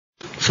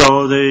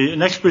So the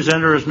next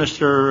presenter is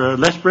Mr.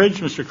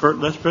 Lethbridge, Mr. Kirk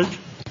Lethbridge.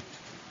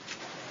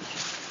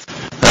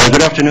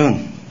 Good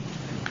afternoon.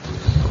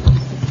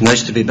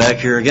 Nice to be back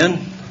here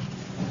again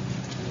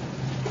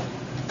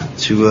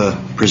to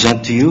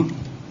present to you.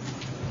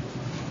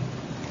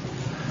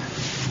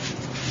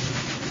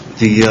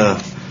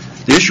 The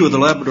issue of the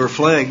Labrador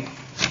flag,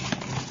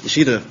 you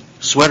see the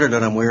sweater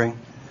that I'm wearing?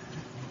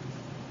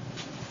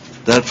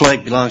 That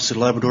flag belongs to the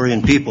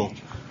Labradorian people,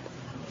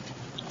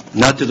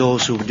 not to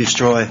those who would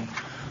destroy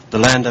the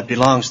land that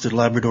belongs to the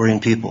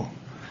Labradorian people.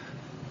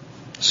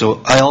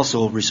 So I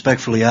also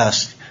respectfully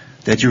ask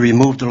that you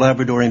remove the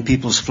Labradorian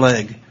people's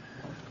flag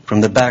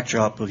from the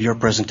backdrop of your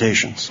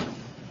presentations.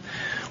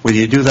 Whether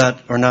you do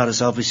that or not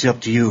is obviously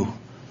up to you,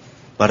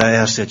 but I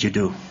ask that you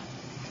do.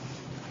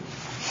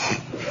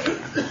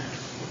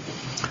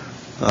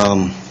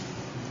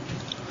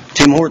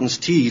 Tim Hortons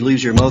tea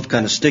leaves your mouth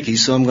kind of sticky,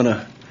 so I'm going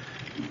to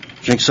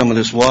drink some of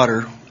this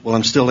water while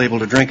I'm still able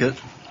to drink it.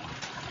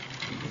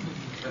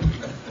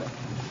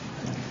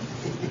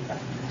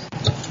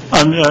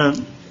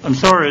 I'm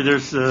sorry,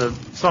 there's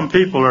some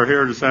people are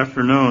here this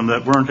afternoon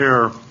that weren't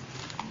here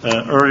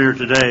earlier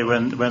today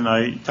when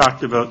I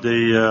talked about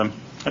the,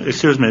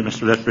 excuse me,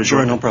 Mr. Lethbridge.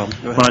 Sure, no problem.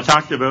 When I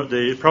talked about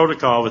the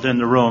protocol within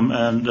the room,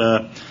 and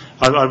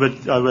I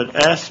would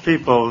ask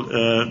people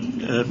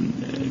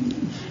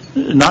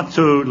not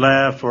to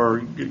laugh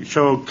or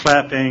show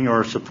clapping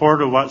or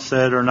support of what's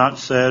said or not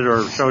said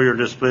or show your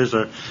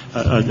displeasure.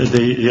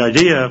 The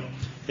idea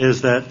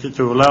is that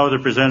to allow the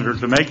presenter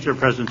to make their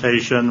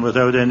presentation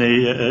without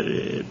any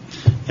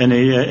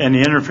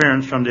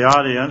interference from the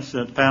audience.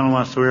 The panel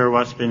wants to hear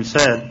what's been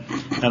said,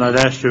 and I'd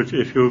ask you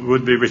if you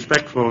would be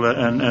respectful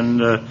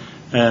and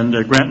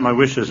grant my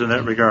wishes in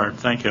that regard.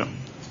 Thank you,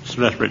 Mr.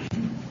 Lethbridge.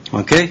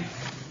 Okay.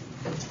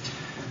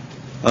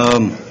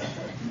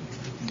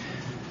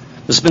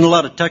 There's been a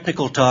lot of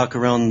technical talk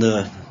around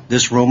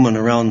this room and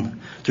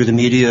around through the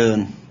media,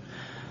 and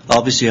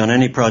obviously on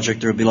any project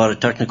there will be a lot of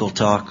technical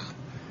talk.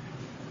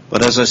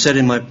 But as I said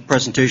in my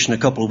presentation a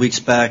couple of weeks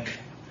back,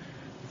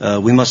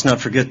 we must not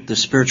forget the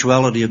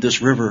spirituality of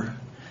this river,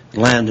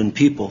 land, and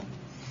people.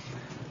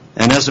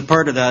 And as a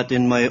part of that,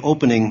 in my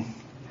opening,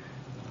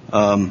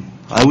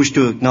 I wish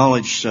to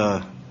acknowledge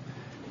the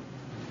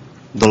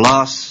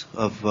loss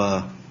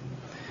of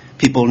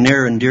people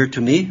near and dear to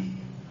me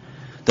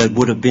that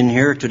would have been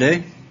here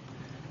today.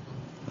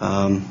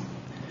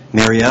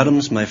 Mary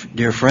Adams, my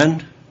dear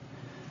friend.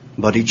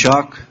 Buddy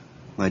Chalk,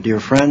 my dear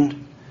friend.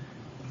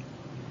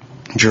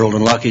 Gerald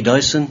and Lockie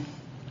Dyson,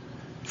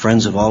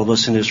 friends of all of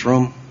us in this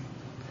room,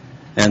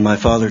 and my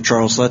father,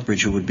 Charles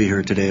Lethbridge, who would be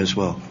here today as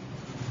well.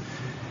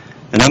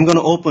 And I'm going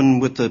to open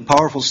with the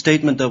powerful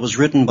statement that was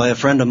written by a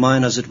friend of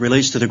mine as it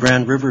relates to the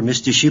Grand River,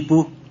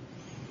 Mistissippi. It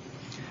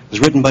was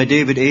written by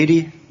David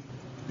Adie,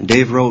 and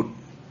Dave wrote,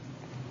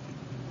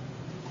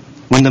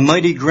 "When the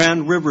mighty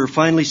Grand River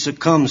finally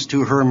succumbs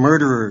to her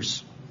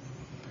murderers,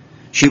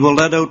 she will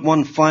let out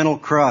one final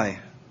cry.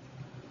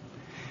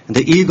 And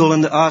the eagle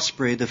and the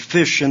osprey, the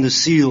fish and the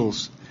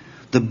seals,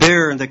 the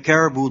bear and the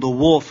caribou, the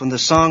wolf and the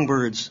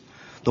songbirds,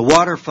 the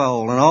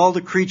waterfowl and all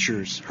the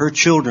creatures, her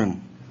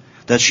children,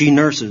 that she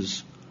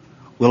nurses,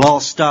 will all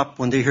stop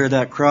when they hear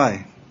that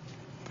cry.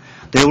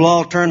 They will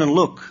all turn and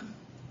look,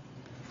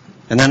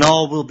 and then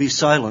all will be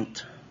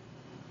silent.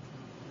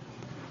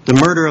 The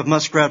murder of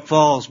Muskrat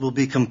Falls will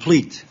be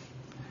complete,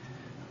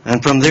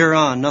 and from there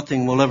on,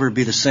 nothing will ever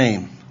be the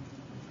same."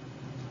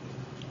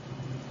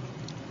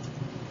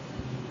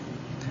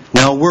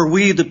 Now, were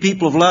we, the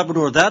people of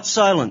Labrador, that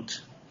silent,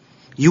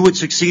 you would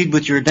succeed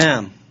with your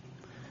dam.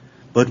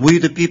 But we,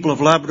 the people of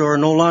Labrador, are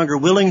no longer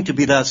willing to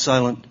be that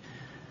silent,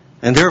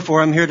 and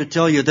therefore I'm here to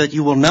tell you that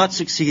you will not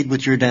succeed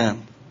with your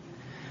dam.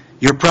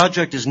 Your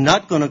project is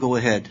not going to go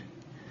ahead.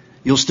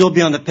 You'll still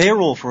be on the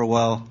payroll for a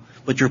while,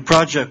 but your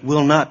project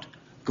will not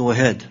go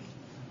ahead.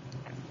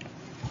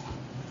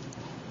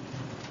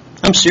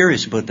 I'm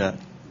serious about that.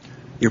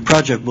 Your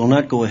project will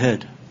not go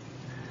ahead.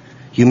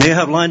 You may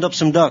have lined up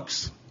some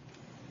ducks,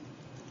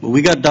 but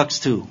we got ducks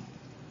too.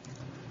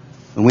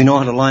 And we know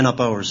how to line up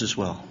ours as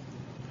well.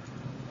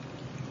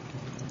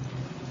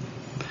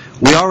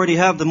 We already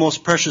have the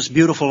most precious,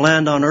 beautiful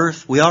land on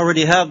earth. We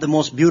already have the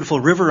most beautiful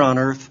river on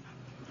earth.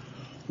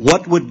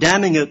 What would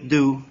damming it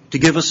do to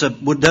give us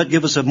would that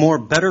give us a more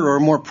better or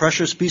a more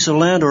precious piece of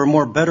land or a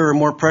more better or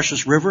more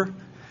precious river?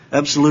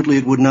 Absolutely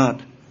it would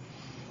not.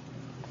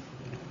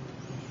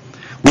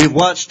 We've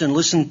watched and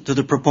listened to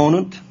the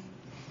proponent.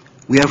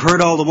 We have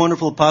heard all the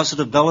wonderful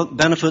positive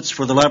benefits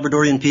for the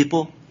Labradorian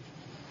people,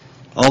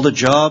 all the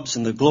jobs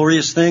and the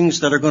glorious things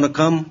that are going to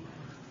come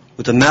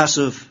with a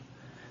massive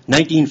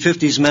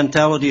 1950s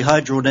mentality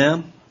hydro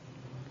dam.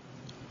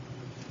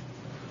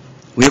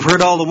 We have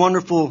heard all the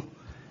wonderful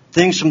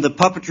things from the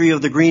puppetry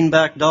of the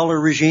greenback dollar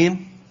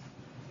regime,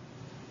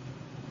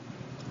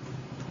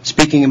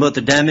 speaking about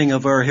the damming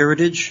of our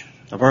heritage,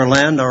 of our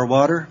land, our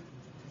water.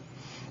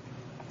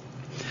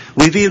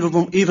 We've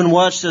even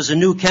watched as a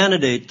new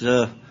candidate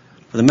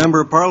for the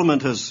Member of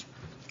Parliament has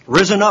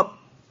risen up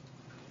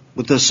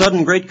with a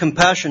sudden great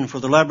compassion for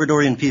the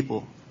Labradorian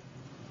people.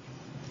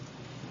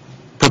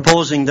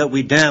 proposing that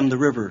we dam the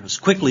river as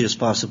quickly as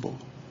possible.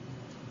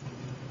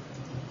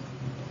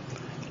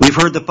 We've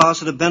heard the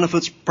positive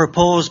benefits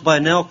proposed by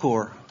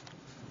Nalcor,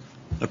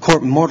 a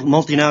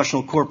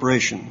multinational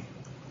corporation,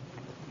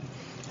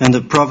 and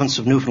the province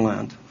of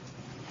Newfoundland.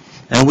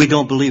 And we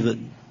don't believe it.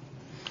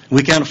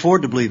 We can't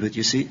afford to believe it,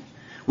 you see.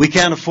 We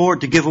can't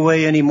afford to give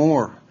away any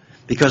more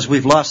because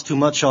we've lost too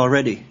much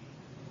already.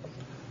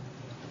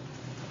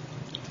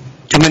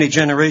 Too many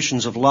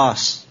generations of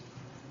loss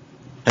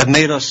have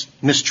made us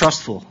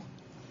mistrustful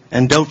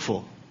and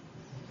doubtful.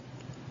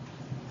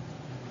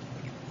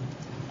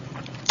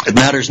 It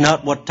matters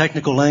not what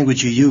technical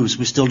language you use,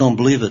 we still don't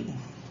believe it.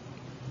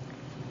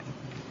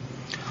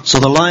 So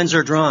the lines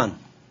are drawn.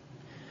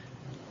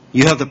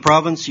 You have the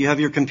province, you have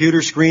your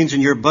computer screens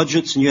and your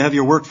budgets, and you have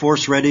your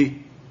workforce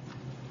ready.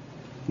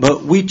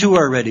 But we too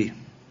are ready.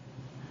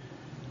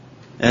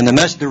 And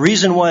the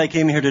reason why I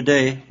came here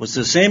today was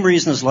the same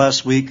reason as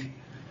last week,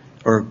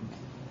 or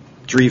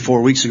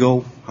 3-4 weeks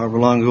ago, however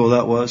long ago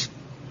that was.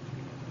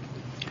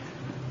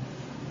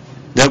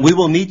 That we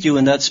will meet you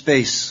in that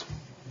space,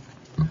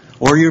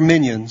 or your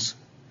minions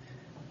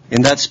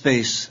in that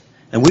space,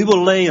 and we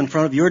will lay in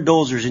front of your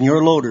dozers and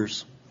your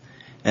loaders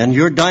and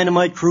your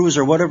dynamite crews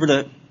or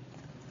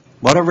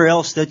whatever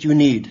else that you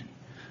need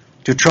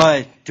to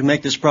try to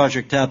make this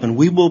project happen.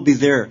 We will be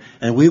there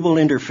and we will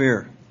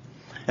interfere.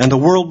 And the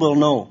world will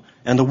know,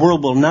 and the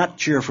world will not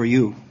cheer for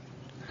you.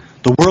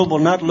 The world will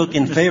not look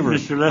in favor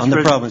on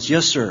the province.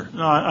 Yes, sir.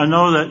 No, I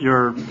know that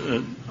you're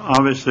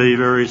obviously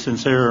very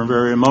sincere and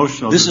very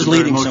emotional. This is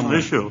leading somewhere.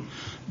 Issue.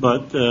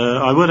 But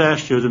I would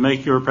ask you to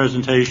make your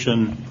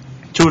presentation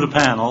to the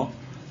panel,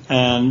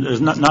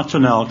 and not to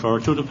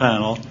Nalcor, to the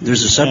panel.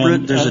 There's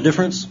a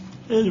difference?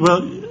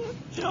 Well,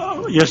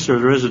 yes, sir,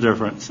 there is a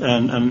difference.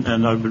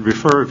 And I would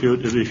refer if you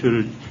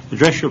would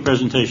address your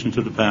presentation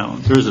to the panel.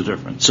 There is a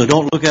difference. So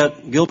don't look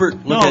at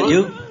Gilbert, look at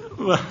you?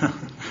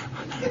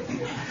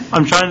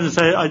 I'm trying to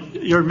say,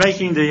 you're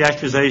making the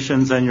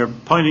accusations and you're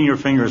pointing your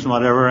fingers and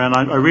whatever, and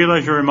I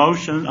realize your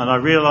emotion, and I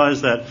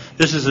realize that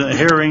this is a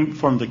hearing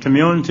from the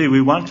community.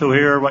 We want to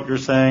hear what you're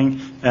saying,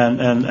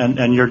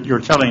 and you're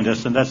telling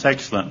this, and that's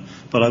excellent.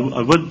 But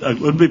it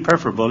would be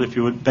preferable if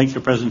you would make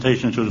your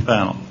presentation to the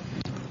panel.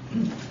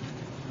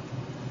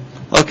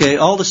 Okay,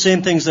 all the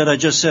same things that I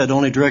just said,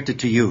 only directed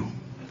to you.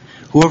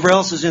 Whoever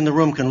else is in the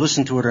room can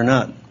listen to it or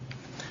not.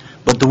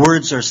 But the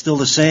words are still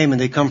the same,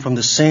 and they come from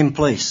the same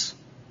place.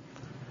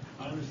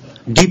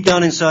 Deep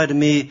down inside of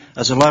me,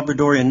 as a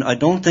Labradorian, I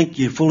don't think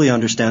you fully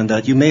understand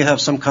that. You may have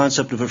some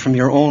concept of it from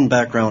your own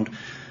background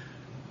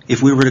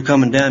if we were to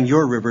come and dam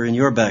your river in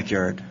your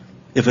backyard,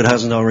 if it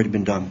hasn't already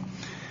been done.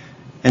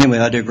 Anyway,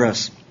 I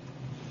digress.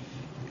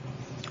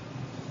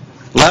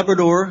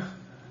 Labrador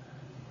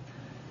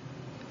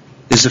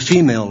is a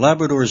female.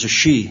 Labrador is a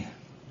she.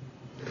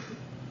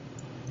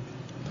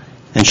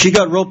 And she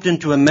got roped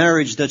into a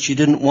marriage that she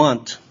didn't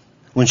want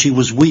when she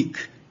was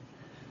weak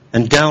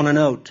and down and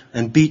out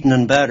and beaten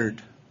and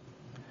battered.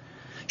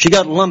 She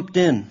got lumped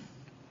in.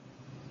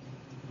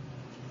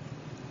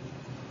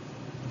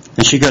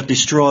 And she got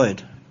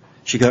destroyed.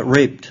 She got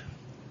raped.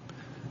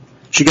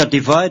 She got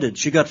divided.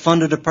 She got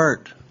funded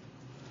apart.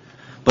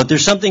 But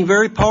there's something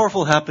very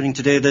powerful happening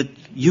today that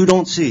you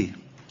don't see.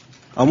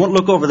 I won't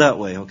look over that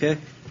way, okay?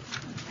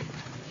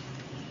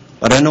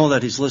 But I know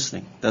that he's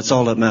listening. That's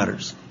all that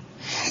matters.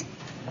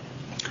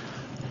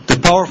 The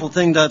powerful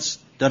thing that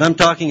I'm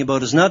talking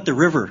about is not the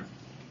river.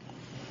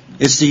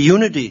 It's the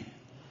unity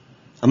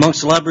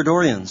amongst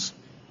Labradorians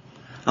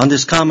on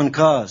this common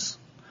cause.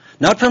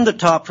 Not from the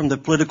top, from the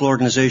political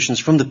organizations,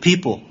 from the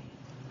people.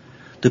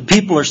 The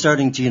people are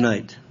starting to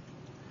unite.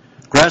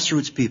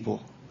 Grassroots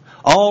people.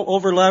 All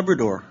over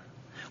Labrador.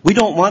 We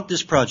don't want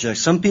this project.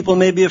 Some people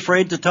may be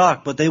afraid to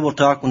talk, but they will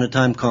talk when the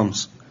time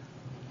comes.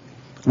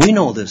 We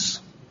know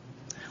this.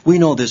 We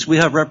know this. We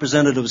have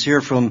representatives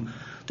here from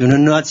the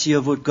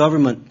Nunatsiavut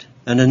government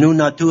and the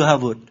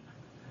Nunatuhavut.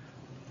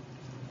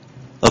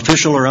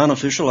 Official or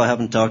unofficial, I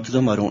haven't talked to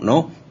them, I don't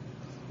know.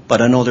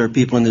 But I know there are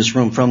people in this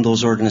room from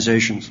those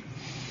organizations.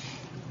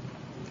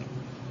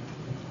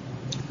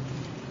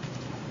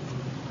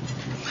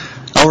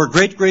 Our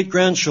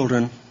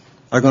great-great-grandchildren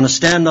are going to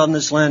stand on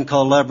this land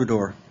called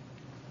Labrador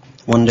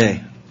one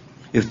day.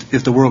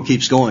 If the world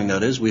keeps going,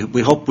 that is.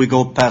 We hope we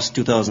go past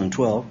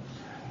 2012.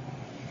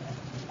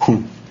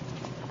 And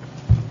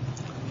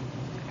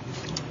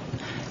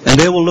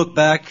they will look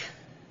back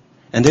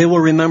and they will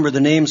remember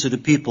the names of the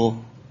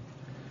people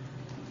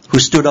who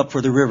stood up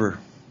for the river.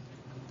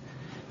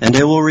 And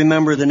they will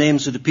remember the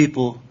names of the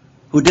people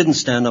who didn't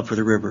stand up for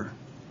the river.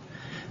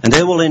 And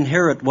they will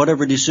inherit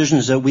whatever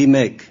decisions that we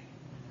make.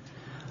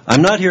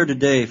 I'm not here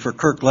today for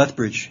Kirk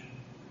Lethbridge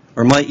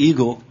or my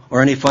ego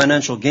or any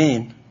financial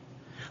gain.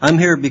 I'm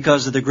here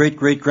because of the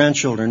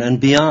great-great-grandchildren and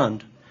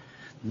beyond.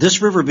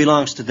 This river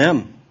belongs to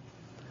them,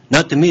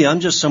 not to me. I'm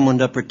just someone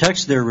that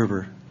protects their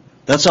river.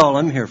 That's all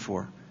I'm here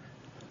for.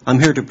 I'm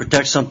here to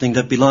protect something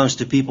that belongs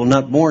to people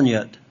not born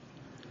yet.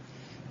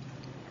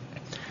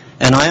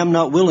 And I am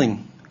not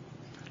willing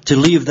to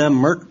leave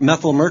them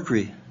methyl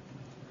mercury.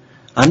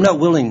 I'm not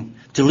willing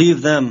to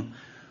leave them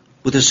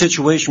with a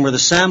situation where the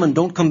salmon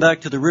don't come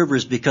back to the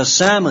rivers, because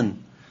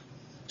salmon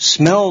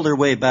smell their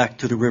way back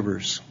to the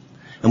rivers.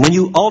 And when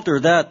you alter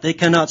that, they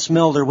cannot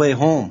smell their way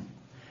home.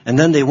 And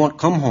then they won't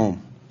come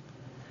home.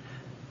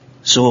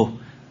 So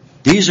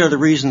these are the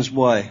reasons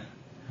why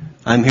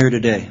I'm here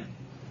today.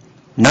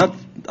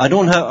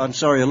 I'm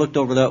sorry, I looked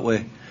over that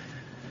way.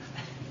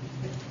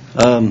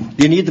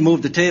 You need to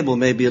move the table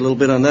maybe a little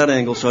bit on that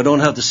angle so I don't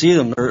have to see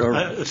them.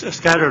 A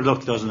scattered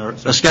look doesn't hurt.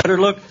 So. A scattered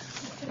look?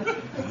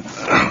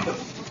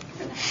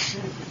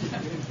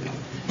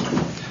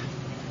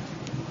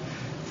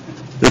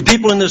 There are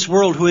people in this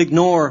world who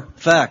ignore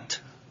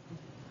fact.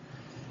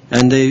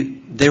 And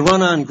they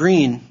run on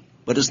green,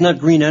 but it's not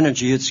green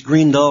energy, it's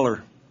green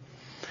dollar.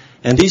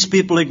 And these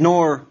people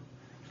ignore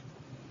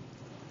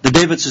the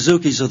David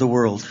Suzukis of the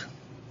world.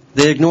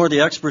 They ignore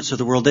the experts of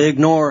the world. They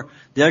ignore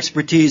the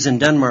expertise in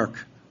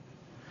Denmark.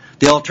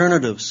 The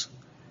alternatives.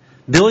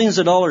 Billions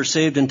of dollars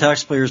saved in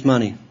taxpayers'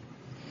 money.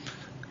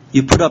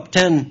 You put up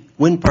 10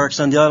 wind parks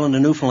on the island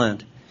of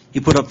Newfoundland.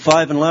 You put up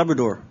 5 in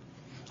Labrador.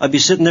 I'd be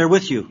sitting there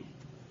with you.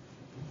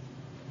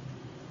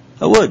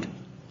 I would.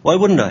 Why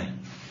wouldn't I?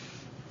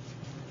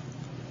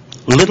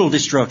 Little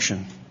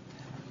destruction.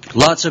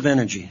 Lots of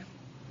energy.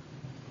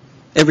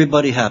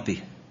 Everybody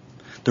happy.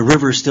 The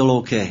river is still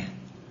okay.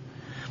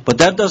 But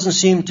that doesn't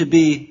seem to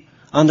be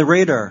on the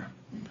radar.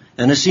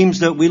 And it seems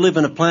that we live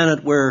in a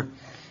planet where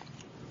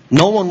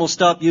no one will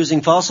stop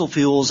using fossil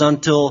fuels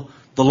until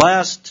the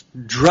last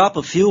drop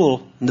of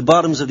fuel in the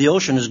bottoms of the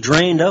ocean is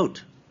drained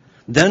out.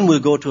 Then we'll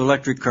go to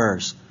electric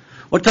cars.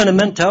 What kind of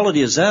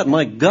mentality is that?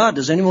 My God,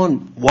 does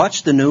anyone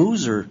watch the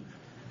news or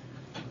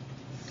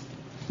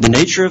the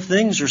nature of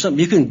things or something?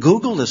 You can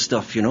Google this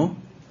stuff, you know.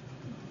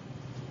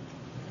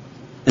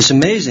 It's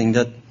amazing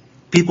that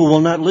people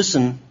will not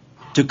listen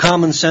to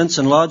common sense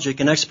and logic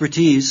and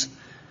expertise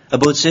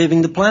about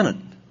saving the planet.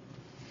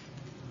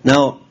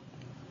 Now,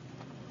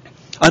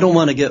 I don't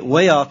want to get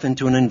way off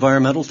into an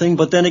environmental thing,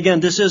 but then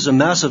again, this is a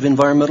massive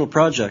environmental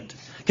project.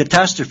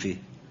 Catastrophe,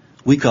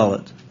 we call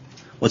it.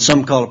 What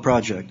some call a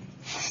project.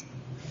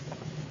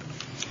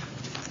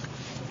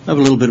 I have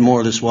a little bit more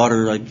of this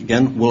water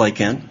again, I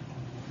can.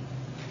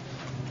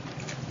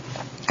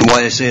 And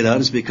why I say that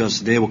is because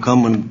the day will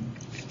come when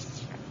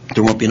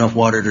there won't be enough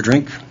water to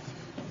drink.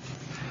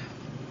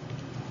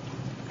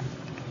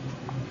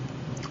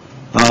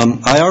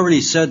 I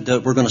already said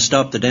that we're going to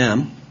stop the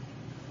dam,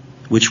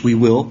 which we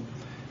will.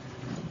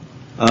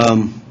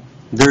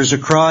 There's a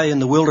cry in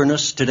the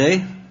wilderness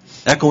today,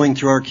 echoing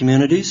through our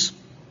communities,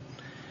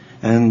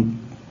 and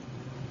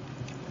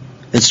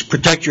it's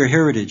protect your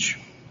heritage,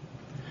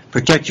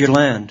 protect your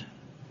land,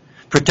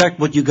 protect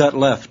what you got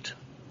left.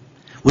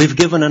 We've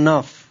given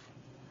enough.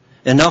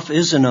 Enough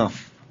is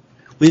enough.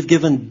 We've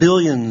given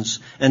billions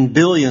and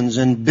billions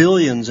and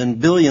billions and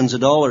billions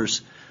of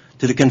dollars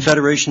to the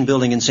Confederation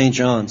building in St.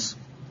 John's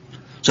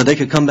so they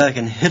could come back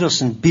and hit us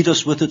and beat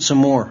us with it some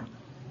more.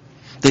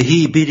 The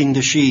he beating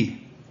the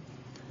she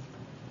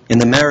in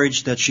the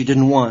marriage that she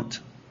didn't want.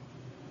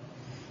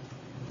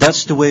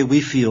 That's the way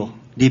we feel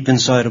deep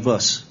inside of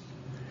us.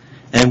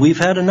 And we've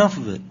had enough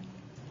of it.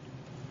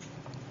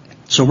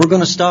 So we're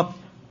going to stop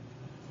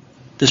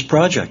this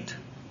project,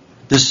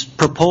 this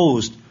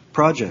proposed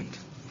project.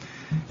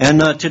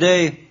 And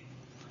today,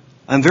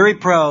 I'm very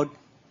proud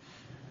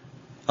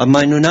of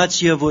my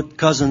Nunatsiavut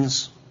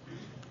cousins.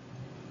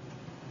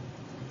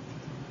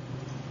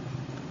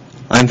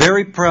 I'm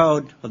very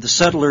proud of the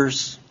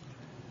settlers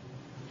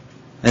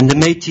and the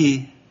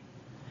Métis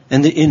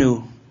and the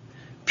Innu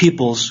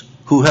peoples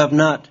who have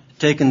not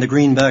taken the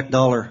greenback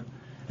dollar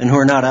and who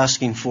are not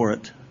asking for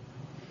it.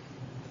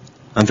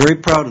 I'm very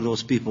proud of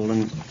those people,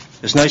 and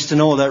it's nice to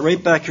know that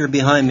right back here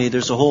behind me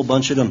there's a whole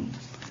bunch of them,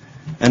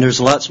 and there's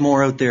lots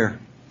more out there.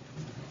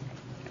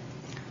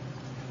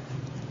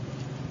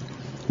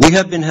 We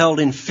have been held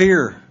in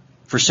fear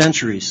for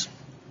centuries.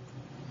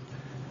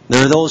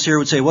 There are those here who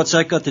would say, what's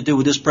that got to do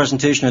with this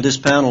presentation or this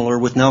panel or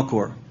with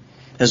Nalcor?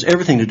 It has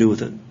everything to do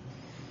with it.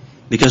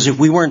 Because if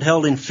we weren't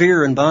held in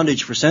fear and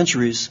bondage for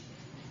centuries,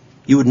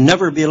 you would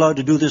never be allowed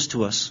to do this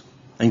to us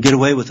and get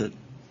away with it.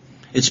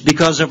 It's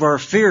because of our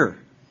fear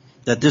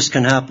that this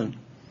can happen.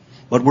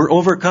 But we're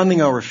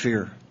overcoming our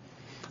fear.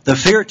 The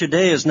fear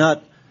today is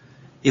not,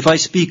 if I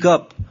speak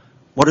up,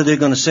 what are they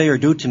going to say or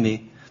do to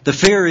me? The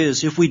fear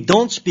is, if we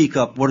don't speak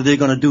up, what are they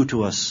going to do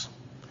to us?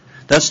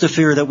 That's the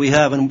fear that we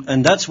have,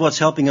 and that's what's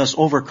helping us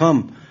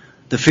overcome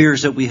the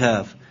fears that we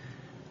have.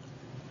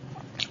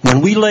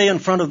 When we lay in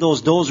front of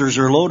those dozers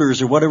or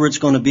loaders or whatever it's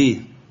going to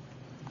be,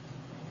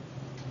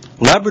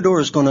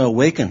 Labrador is going to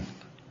awaken.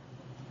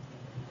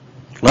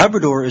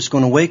 Labrador is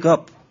going to wake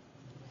up.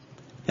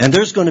 And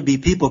there's going to be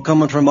people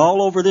coming from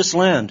all over this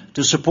land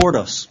to support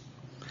us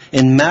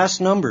in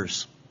mass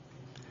numbers.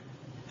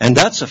 And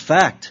that's a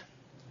fact.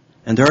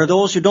 And there are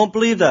those who don't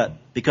believe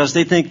that because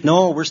they think,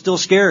 no, we're still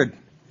scared.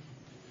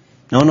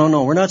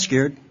 No, we're not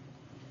scared.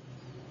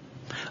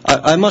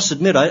 I must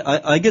admit,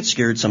 I get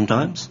scared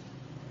sometimes.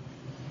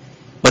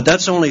 But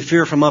that's only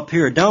fear from up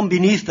here. Down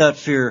beneath that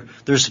fear,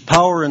 there's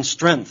power and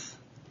strength.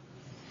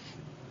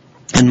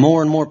 And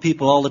more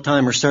people all the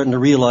time are starting to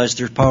realize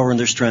their power and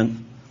their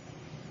strength.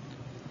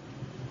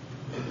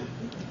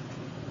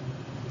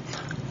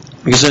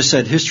 Because I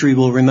said, history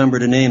will remember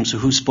the names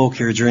of who spoke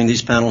here during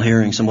these panel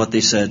hearings and what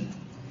they said.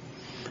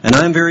 And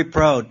I'm very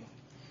proud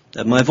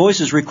that my voice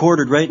is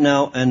recorded right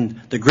now,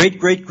 and the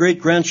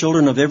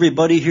great-great-great-grandchildren of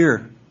everybody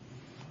here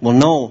will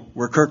know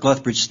where Kirk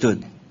Lethbridge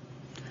stood.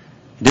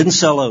 He didn't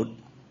sell out.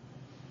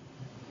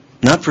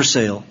 Not for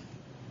sale.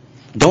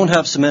 Don't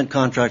have cement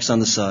contracts on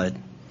the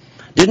side.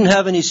 Didn't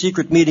have any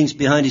secret meetings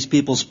behind his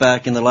people's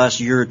back in the last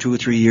year or 2 or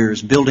 3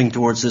 years, building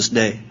towards this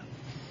day.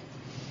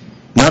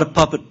 Not a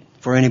puppet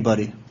for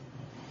anybody.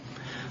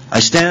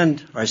 I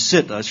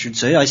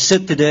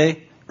sit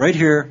today, right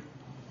here,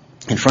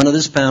 in front of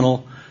this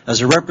panel, as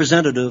a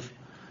representative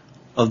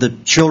of the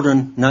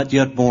children not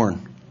yet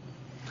born.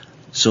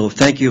 So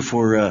thank you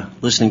for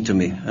listening to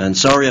me. And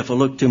sorry if I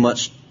look too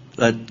much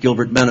at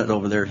Gilbert Bennett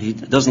over there. He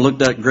doesn't look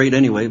that great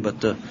anyway,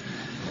 but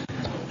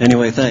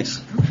anyway,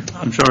 thanks.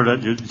 I'm sure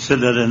that you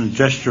said that in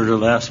gesture, the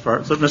last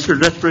part. So, Mr.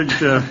 Lethbridge,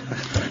 the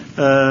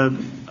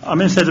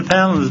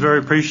panel is very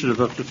appreciative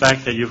of the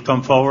fact that you've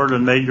come forward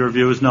and made your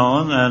views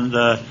known. And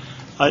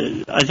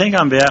I think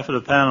on behalf of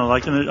the panel, I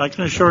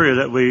can assure you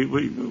that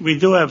we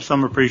do have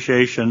some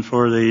appreciation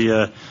for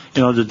the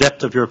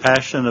depth of your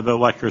passion about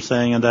what you're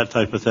saying and that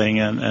type of thing.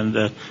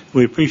 And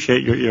we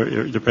appreciate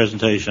your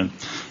presentation.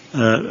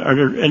 Are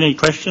there any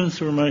questions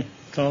for my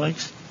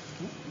colleagues?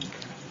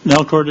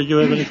 Nelcor, did you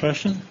have any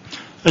questions?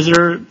 Is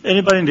there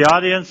anybody in the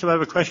audience who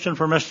have a question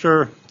for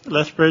Mr.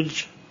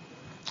 Lethbridge?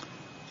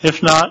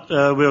 If not,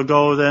 we'll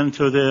go then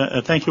to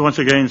the... thank you once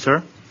again,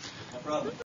 sir. No problem.